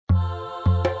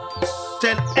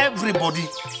tell everybody,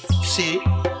 say,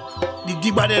 the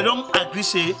Dibade don't agree,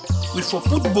 say, we for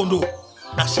put bondo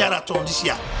na Serra Tong this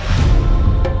year.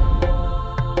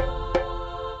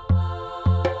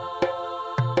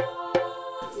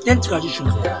 Then tradition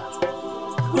there.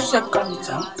 We serve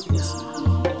Kamitam. Yes.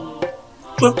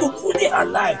 To put it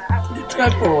alive, to try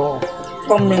for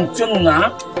maintaining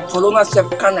for long as serve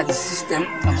can the system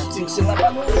and the things in the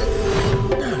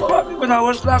when I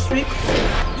was last week,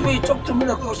 the way you talk to me,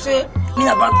 like you say, me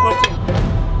about person.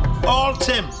 All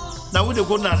them now we dey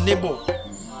go na neighbor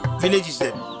villages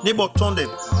them, neighbor turn them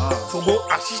for go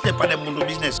assist them for them mundo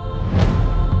business.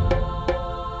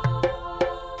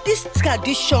 This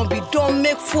tradition be don't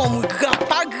make fun with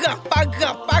grandpa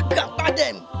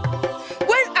them.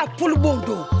 When I pull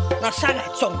bondo, na Serra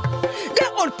Tong, they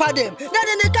all pa them. Then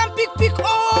they can pick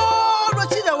all what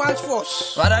they want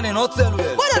first. But I not tell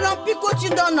well. But I don't pick what you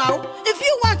done now. If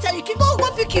you want to, you can go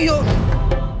pick your own.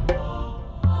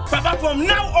 Papa, from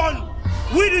now on,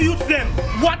 we the youth them,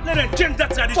 what let them change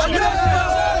that tradition?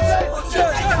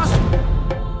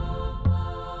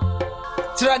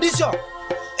 Tradition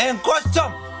and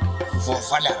custom for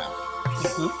father.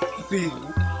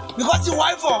 Because the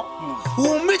wife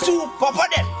who meet you papa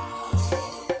them,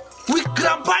 we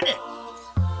grandpa them.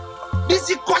 This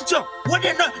is custom. What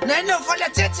they know, na father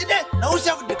church there, now we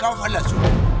have the cow father.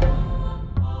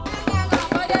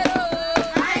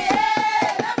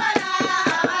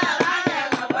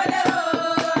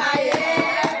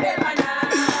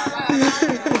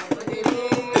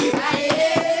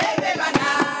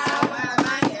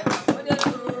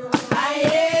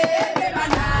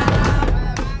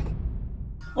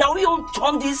 Now we don't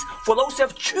turn this for those who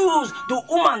choose the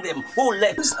woman them who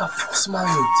left. This is a first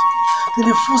marriage. Then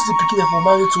they force the picking for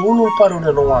marriage to one part of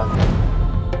the one.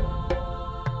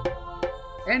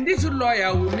 And this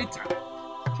lawyer will meet her.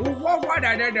 Who walk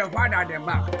father them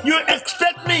back. You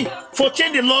expect me for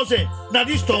change the laws now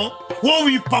this time? When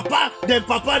we papa then.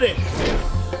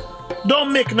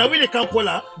 Don't make now we the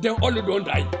campola. Then all don't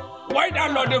die. Why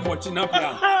that law them for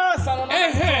Chinapia?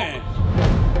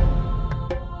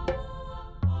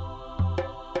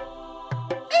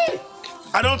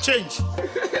 I don't change.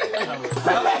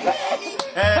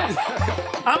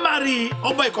 I'm married.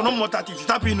 Oba economic motive.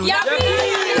 Tap in.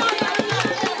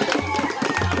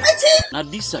 Now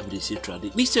this service they say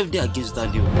tradition. This service they against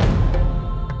that deal.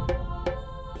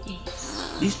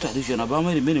 This tradition about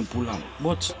me remain in Pulam.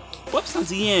 But what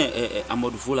something here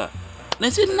Amadufula? They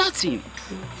say nothing.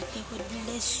 God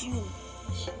bless you.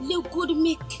 Let God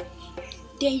make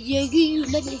the you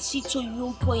let me see to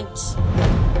your point.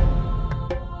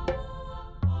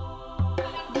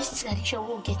 This tradition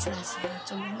won't get us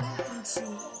to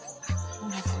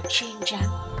nothing change.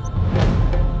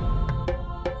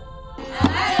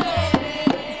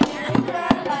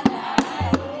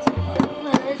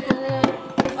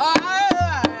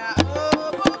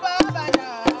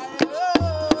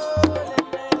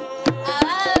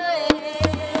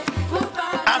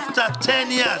 After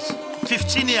 10 years,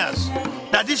 15 years,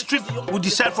 that this trip will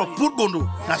decide for put bondo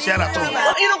na Serra Tong.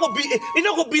 You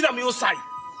know go be on your side.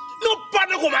 No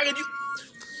partner go marry you.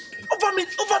 Over me,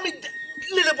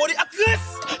 little body,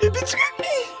 aggress. You betray me.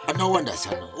 I don't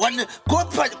understand. One go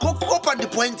on the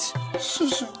point.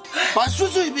 Susu. But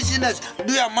Susu is business.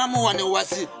 Do your mama want to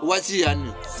what's he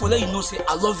and For let you know, say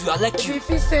I love you, I like you. If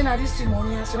you say that this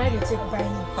morning, so now they take by me.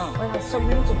 When I saw you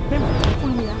need to pay my pull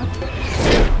me out.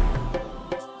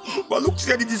 But look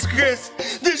at the disgrace.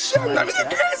 The shame, the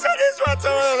disgrace of this one.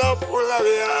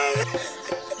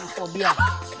 I'm For beer.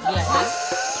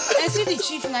 And see the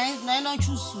chief now don't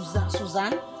choose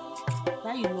Suzanne.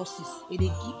 Now you losses. They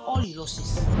give all your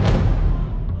losses.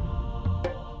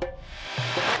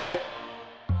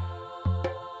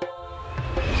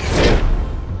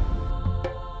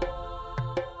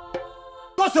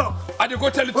 What's up? I go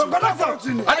tell it to you.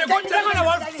 I go tell you I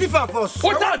want FIFA first.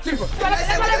 What that FIFA?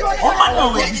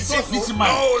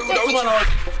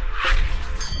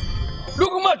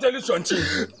 Look at my television.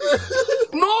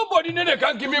 Nobody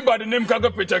can give me by the name Kaga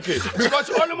Petake. Because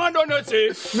all the man don't know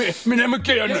say me name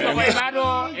K. I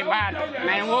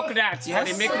work that. You have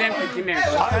to make them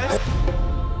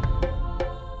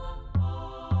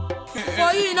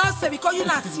For you not say because you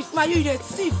not thief man, you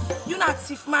thief. You not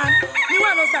thief man. Me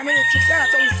want to say me thief.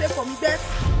 That's what you say for me best.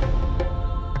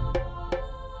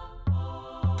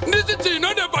 This is the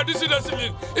not about this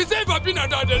ceiling. It's ever been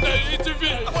under the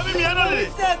TV. What do you mean? I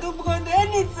said to go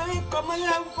anything come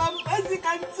along from basic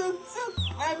and tuk.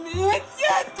 I mean, what's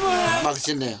that?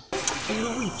 Maxine. You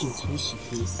know you can twist your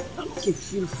face. I can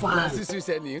feel fine. This is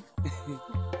you.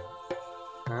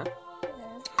 Huh?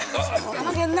 I'm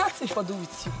not getting nothing for do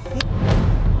with you.